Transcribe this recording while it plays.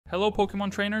Hello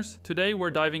Pokemon trainers, today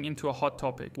we're diving into a hot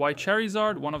topic. Why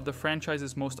Charizard, one of the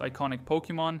franchise's most iconic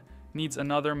Pokemon, needs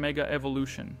another Mega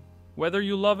Evolution. Whether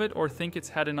you love it or think it's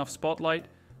had enough spotlight,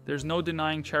 there's no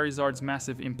denying Charizard's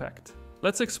massive impact.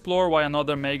 Let's explore why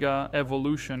another Mega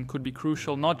Evolution could be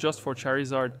crucial not just for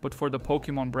Charizard, but for the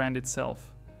Pokemon brand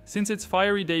itself. Since its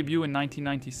fiery debut in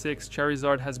 1996,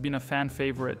 Charizard has been a fan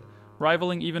favorite,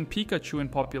 rivaling even Pikachu in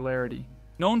popularity.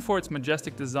 Known for its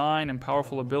majestic design and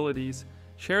powerful abilities,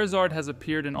 Charizard has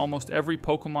appeared in almost every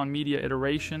Pokemon media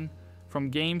iteration,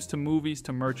 from games to movies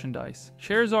to merchandise.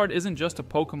 Charizard isn't just a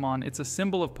Pokemon, it's a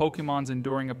symbol of Pokemon's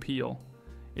enduring appeal.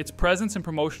 Its presence in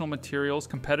promotional materials,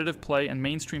 competitive play, and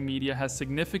mainstream media has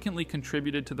significantly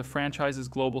contributed to the franchise's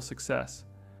global success.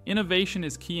 Innovation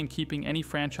is key in keeping any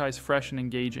franchise fresh and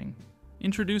engaging.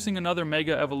 Introducing another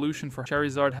Mega Evolution for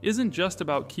Charizard isn't just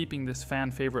about keeping this fan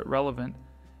favorite relevant,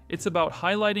 it's about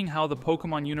highlighting how the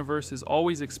Pokemon universe is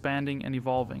always expanding and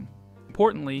evolving.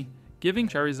 Importantly, giving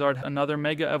Charizard another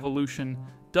Mega Evolution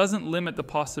doesn't limit the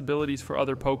possibilities for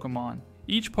other Pokemon.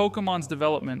 Each Pokemon's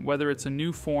development, whether it's a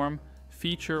new form,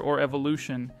 feature, or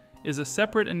evolution, is a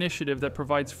separate initiative that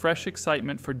provides fresh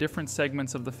excitement for different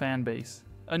segments of the fan base.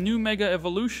 A new Mega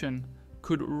Evolution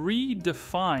could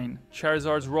redefine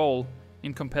Charizard's role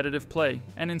in competitive play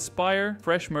and inspire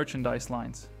fresh merchandise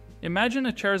lines. Imagine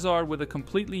a Charizard with a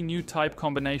completely new type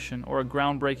combination or a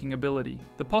groundbreaking ability.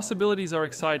 The possibilities are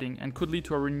exciting and could lead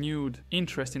to a renewed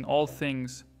interest in all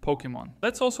things Pokemon.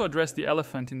 Let's also address the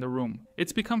elephant in the room.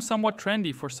 It's become somewhat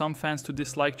trendy for some fans to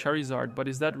dislike Charizard, but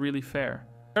is that really fair?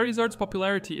 Charizard's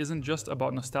popularity isn't just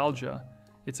about nostalgia,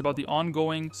 it's about the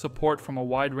ongoing support from a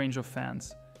wide range of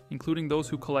fans, including those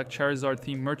who collect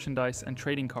Charizard-themed merchandise and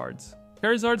trading cards.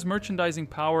 Charizard's merchandising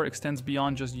power extends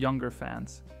beyond just younger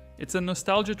fans. It's a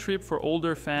nostalgia trip for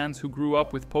older fans who grew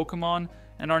up with Pokemon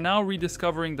and are now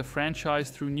rediscovering the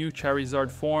franchise through new Charizard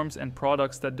forms and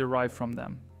products that derive from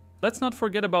them. Let's not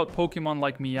forget about Pokemon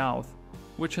like Meowth,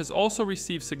 which has also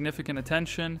received significant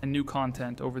attention and new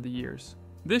content over the years.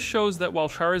 This shows that while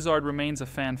Charizard remains a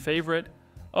fan favorite,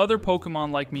 other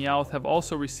Pokemon like Meowth have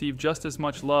also received just as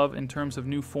much love in terms of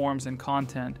new forms and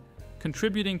content,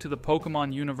 contributing to the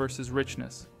Pokemon universe's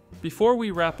richness. Before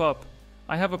we wrap up,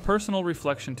 I have a personal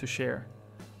reflection to share.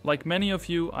 Like many of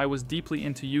you, I was deeply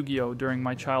into Yu-Gi-Oh! During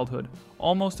my childhood,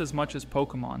 almost as much as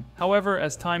Pokemon. However,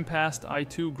 as time passed, I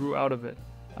too grew out of it.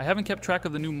 I haven't kept track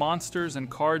of the new monsters and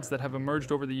cards that have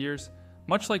emerged over the years,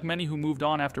 much like many who moved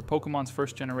on after Pokemon's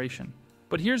first generation.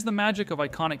 But here's the magic of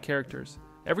iconic characters.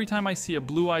 Every time I see a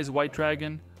Blue Eyes White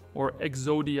Dragon, or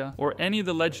Exodia, or any of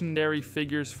the legendary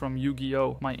figures from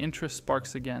Yu-Gi-Oh!, my interest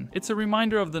sparks again. It's a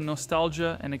reminder of the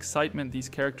nostalgia and excitement these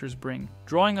characters bring,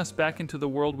 drawing us back into the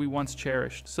world we once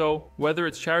cherished. So, whether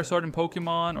it's Charizard in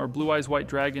Pokemon or Blue Eyes White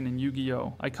Dragon in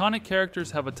Yu-Gi-Oh!, iconic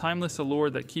characters have a timeless allure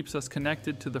that keeps us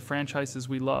connected to the franchises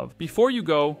we love. Before you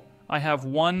go, I have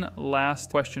one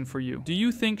last question for you. Do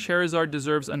you think Charizard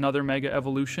deserves another Mega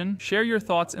Evolution? Share your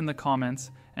thoughts in the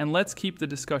comments, and let's keep the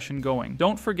discussion going.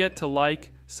 Don't forget to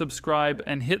like, subscribe,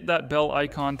 and hit that bell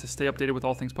icon to stay updated with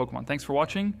all things Pokemon. Thanks for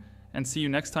watching, and see you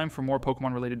next time for more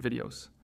Pokemon-related videos.